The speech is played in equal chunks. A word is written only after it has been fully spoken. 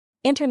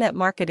Internet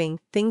marketing,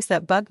 things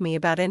that bug me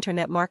about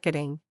internet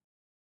marketing.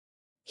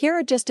 Here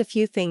are just a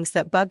few things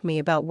that bug me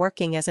about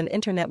working as an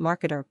internet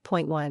marketer.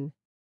 Point 1.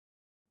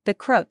 The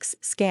crooks,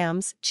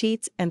 scams,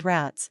 cheats, and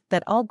rats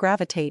that all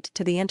gravitate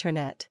to the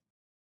internet.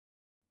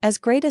 As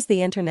great as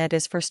the internet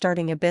is for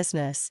starting a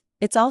business,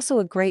 it's also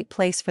a great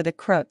place for the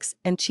crooks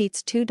and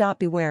cheats too.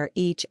 Beware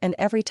each and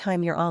every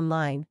time you're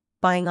online,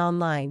 buying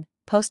online,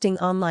 posting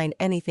online,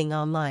 anything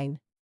online.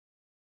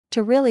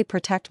 To really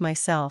protect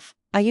myself,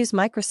 I use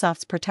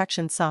Microsoft's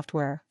protection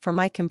software for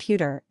my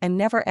computer and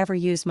never ever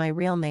use my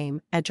real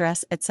name,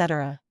 address,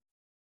 etc.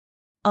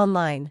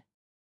 Online.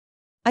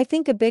 I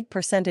think a big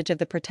percentage of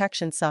the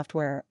protection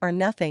software are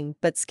nothing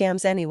but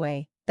scams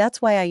anyway.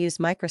 That's why I use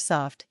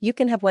Microsoft. You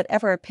can have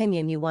whatever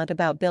opinion you want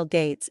about Bill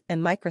Gates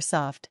and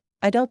Microsoft.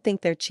 I don't think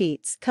they're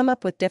cheats. Come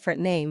up with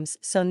different names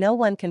so no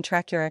one can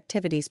track your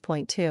activities.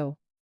 Point 2.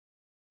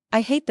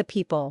 I hate the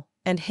people,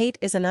 and hate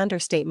is an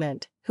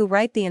understatement, who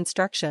write the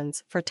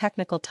instructions for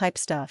technical type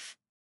stuff.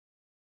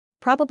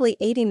 Probably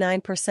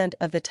 89%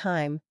 of the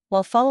time,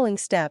 while following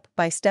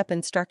step-by-step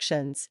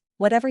instructions,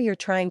 whatever you're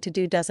trying to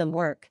do doesn't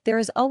work. There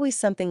is always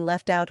something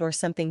left out or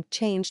something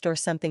changed or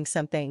something,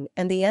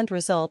 and the end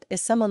result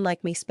is someone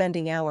like me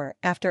spending hour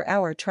after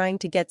hour trying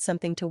to get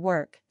something to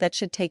work that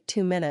should take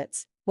 2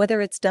 minutes, whether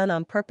it's done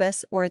on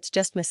purpose or it's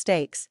just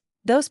mistakes.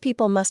 Those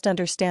people must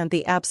understand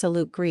the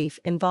absolute grief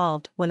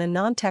involved when a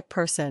non-tech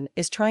person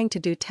is trying to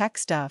do tech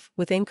stuff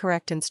with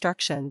incorrect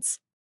instructions.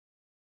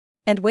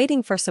 And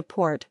waiting for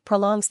support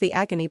prolongs the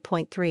agony.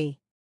 Point 3.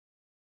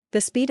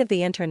 The speed of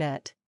the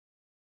internet.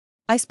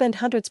 I spend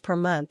hundreds per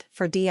month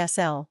for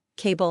DSL,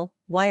 cable,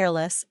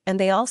 wireless, and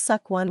they all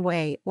suck one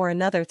way or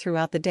another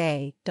throughout the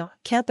day.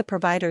 Can't the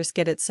providers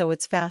get it so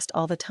it's fast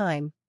all the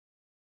time?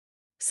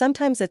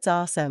 Sometimes it's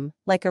awesome,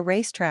 like a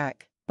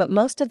racetrack, but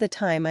most of the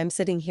time I'm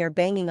sitting here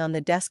banging on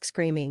the desk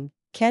screaming,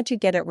 "Can't you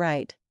get it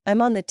right?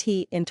 I'm on the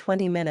tee in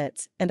 20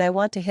 minutes and I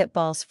want to hit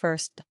balls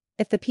first."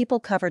 If the people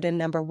covered in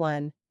number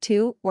 1,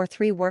 2, or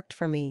 3 worked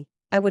for me,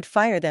 I would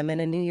fire them in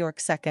a New York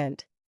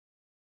second.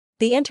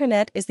 The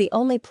internet is the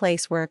only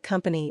place where a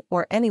company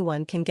or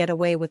anyone can get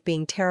away with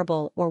being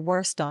terrible or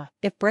worse.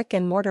 If brick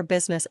and mortar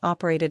business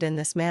operated in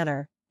this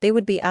manner, they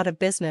would be out of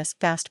business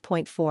fast.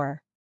 Point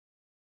 4.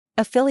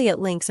 Affiliate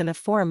links in a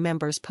forum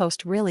members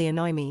post really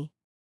annoy me.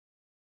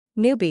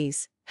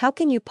 Newbies, how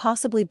can you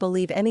possibly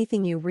believe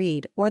anything you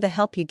read or the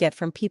help you get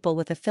from people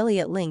with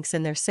affiliate links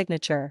in their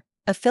signature?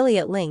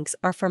 Affiliate links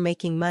are for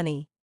making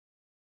money.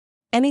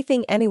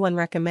 Anything anyone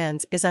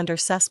recommends is under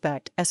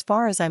suspect as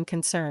far as I'm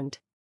concerned.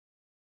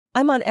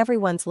 I'm on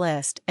everyone's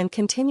list and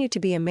continue to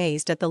be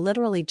amazed at the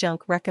literally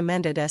junk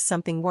recommended as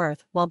something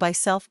worth while by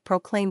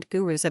self-proclaimed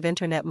gurus of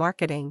internet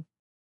marketing.